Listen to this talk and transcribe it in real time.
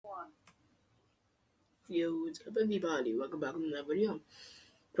Yo, what's up, everybody? Welcome back to another video.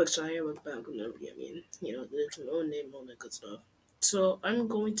 Quick shot here, welcome back to another video. There's no name, all that good stuff. So, I'm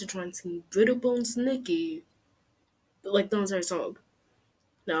going to try and sing Brittle Bones Nicky, like the entire song.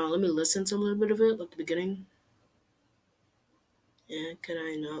 Now, let me listen to a little bit of it, like the beginning. Yeah, can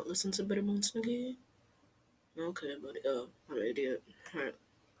I not listen to Brittle Bones Nicky? Okay, buddy. Oh, I'm an idiot. Alright.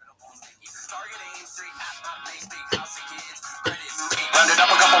 Rounded up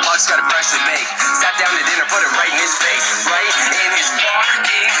a couple bucks, got it freshly baked. Sat down to dinner, put it right in his face. Right in his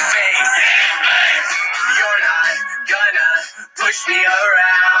fucking face. You're not gonna push me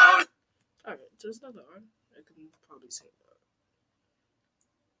around. Alright, so it's not that hard. I can probably sing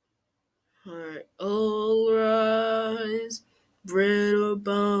that. Alright. All rise. Brittle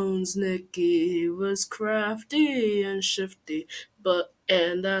Bones Nicky was crafty and shifty,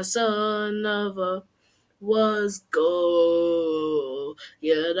 and that son of a was gold.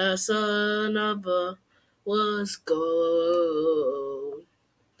 Yeah, that son of a was gold.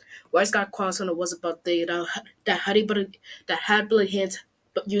 Wise got cross when it was about that had bloody hands,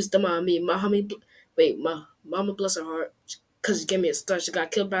 but used them on me. My mama bless her heart, cause she gave me a start. She got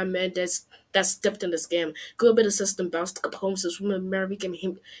killed by a man that's stepped in the scam. Good bit of system bounced up home since women Mary give me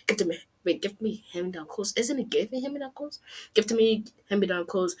hand me down clothes. Isn't it giving hand me down clothes? Give to me hand me down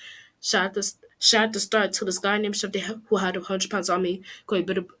clothes. Shot the start till this guy named Chef who had 100 pounds on me called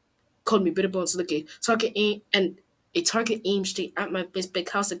me bitter bones licky. Target aimed straight at my face. Big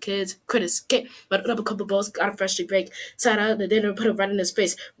house of kids, critics get but up a couple balls, got a freshly break. Sat out the dinner, put it right in his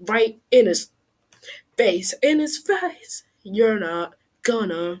face. Right in his face. In his face. You're not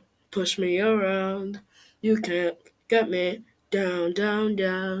gonna push me around. You can't get me down, down,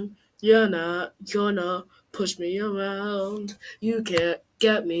 down. You're not gonna push me around. You can't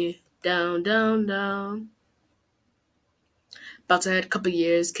get me down, down, down. About to had a couple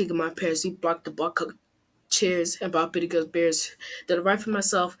years, kicking my parents. We blocked the block chairs and bought bitty girls beers. Did I write for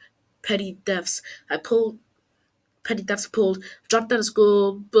myself? Petty thefts. Petty thefts pulled. Dropped out of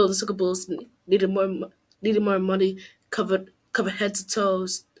school. Built a sucker bulls. Needed more money. Covered head to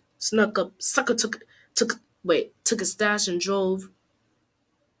toes. Snuck up. Sucker took a stash and drove.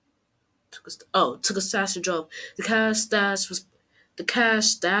 Took a stash and drove. The cash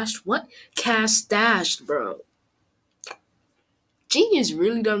stash. What? Cash stashed, bro. Genius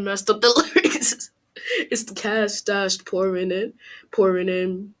really done messed up the lyrics. It's the cash stashed pouring in,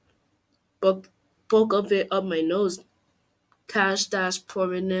 bulk of it up my nose. Cash stash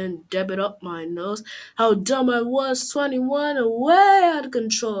pouring in, debit up my nose. How dumb I was, 21, way out of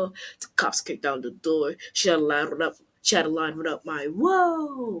control. The cops kicked down the door. She had to line up my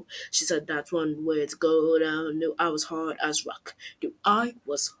whoa. She said that's one way to go down. Knew I was hard as rock. Hard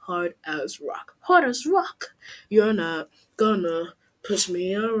as rock. Hard as rock. You're not gonna push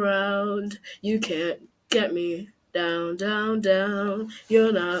me around. You can't get me down, down, down.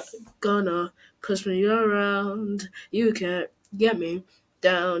 You're not gonna push me around. You can't get me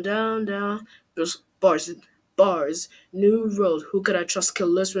down, down, down. Those bars, new road. Who could I trust?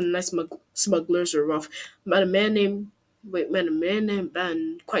 Killers when nice smugglers are rough. Met a man named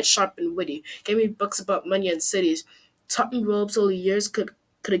Ben, quite sharp and witty. Gave me books about money and cities. Taught me ropes only years could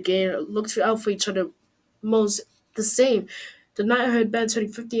have gained. Looked out for each other, most the same. The night I heard Ben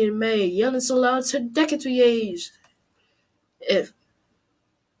turning 50 in May, yelling so loud to decades we aged. If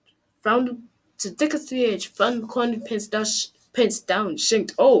found to decades we age, found corner pants down,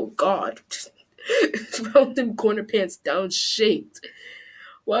 shanked. Oh God, found them corner pants down, shanked.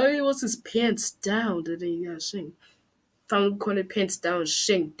 Why was his pants down? Did he shanked? Found corner pants down,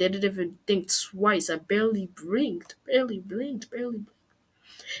 shanked. Didn't even think twice. I barely blinked.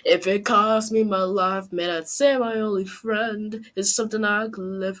 If it cost me my life, man, I'd say my only friend is something I could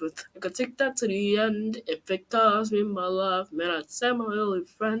live with. I could take that to the end. If it cost me my life, man, I'd say my only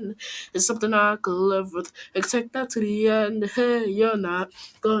friend is something I could live with. I could take that to the end. Hey, you're not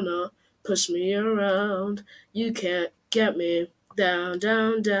gonna push me around. You can't get me down,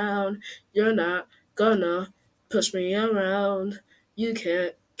 down, down. You're not gonna push me around. You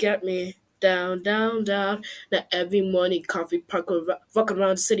can't get me down, down, down. Now every morning, coffee park or walk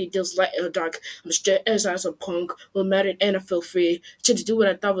around the city deals light or dark. I'm straight as a punk, well married and I feel free. Chance to do what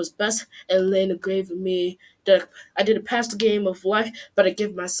I thought was best and lay in the grave with me. I didn't pass the game of life, but I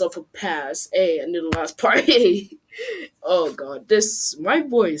give myself a pass. Hey, I knew the last part. Hey. Oh God, my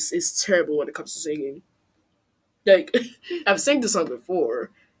voice is terrible when it comes to singing. Like, I've sang this song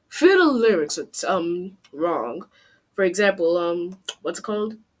before. Few of the lyrics are wrong. For example, what's it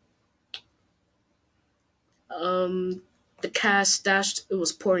called? The cash stashed it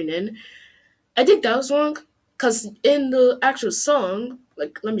was pouring in. I think that was wrong, because in the actual song,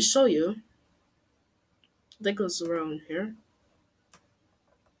 like, let me show you. I think it was around here.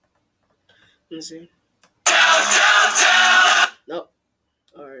 Let me see. Nope.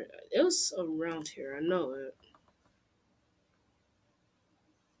 Alright. It was around here. I know it.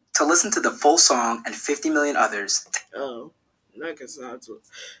 To listen to the full song and 50 million others. Oh. I guess that's what.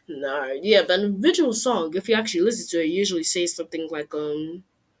 Nah, yeah, but an original song, if you actually listen to it, usually says something like,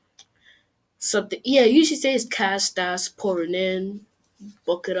 something. Yeah, it usually says cash that's pouring in,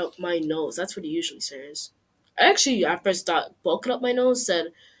 bucket up my nose. That's what it usually says. Actually, I first thought bucket up my nose said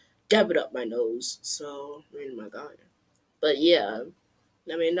dab it up my nose. So, I mean, my God. But yeah,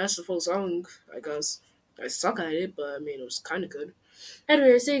 I mean, that's the full song, I guess. I suck at it, but I mean, it was kind of good.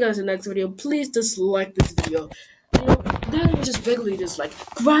 Anyway, see you guys in the next video. Please dislike this video. You know, then just regularly just like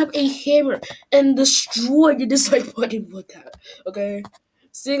grab a hammer and destroy the dislike button with that. Okay?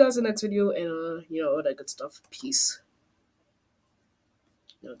 See you guys in the next video and you know, all that good stuff. Peace.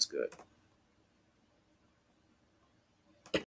 That's good.